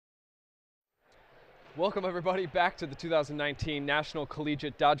Welcome everybody back to the 2019 National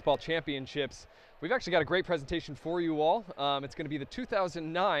Collegiate Dodgeball Championships. We've actually got a great presentation for you all. It's going to be the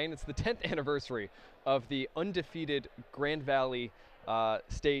 2009, it's the 10th anniversary of the undefeated Grand Valley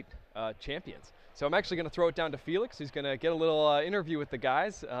State champions. So I'm actually going to throw it down to Felix, who's going to get a little interview with the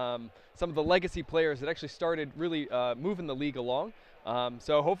guys, some of the legacy players that actually started really moving the league along.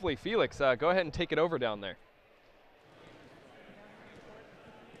 So hopefully Felix, go ahead and take it over down there.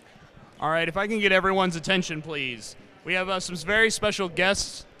 All right, if I can get everyone's attention, please. We have some very special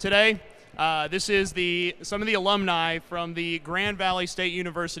guests today. This is some of the alumni from the Grand Valley State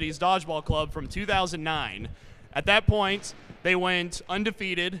University's Dodgeball Club from 2009. At that point, they went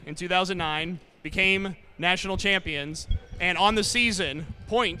undefeated in 2009, became national champions, and on the season,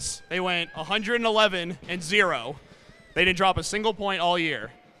 points, they went 111-0. They didn't drop a single point all year.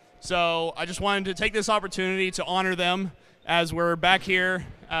 So I just wanted to take this opportunity to honor them as we're back here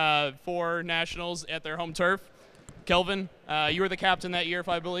for nationals at their home turf. Kelvin, you were the captain that year, if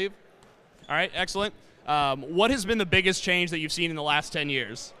I believe. All right, excellent. What has been the biggest change that you've seen in the last 10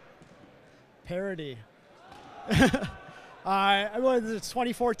 years? Parity. There's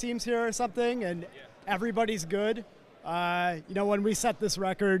 24 teams here or something, and everybody's good. When we set this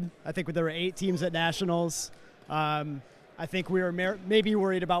record, I think there were 8 teams at nationals. I think we were maybe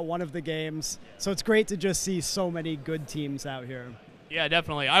worried about one of the games, so it's great to just see so many good teams out here. Yeah,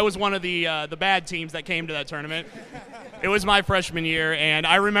 definitely. I was one of the bad teams that came to that tournament. It was my freshman year, and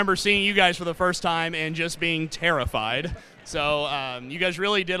I remember seeing you guys for the first time and just being terrified. So you guys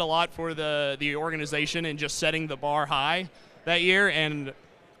really did a lot for the organization and just setting the bar high that year, and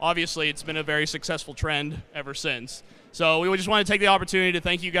obviously it's been a very successful trend ever since. So we just want to take the opportunity to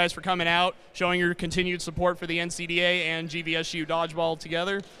thank you guys for coming out, showing your continued support for the NCDA and GVSU Dodgeball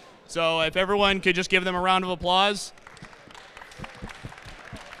together. So if everyone could just give them a round of applause.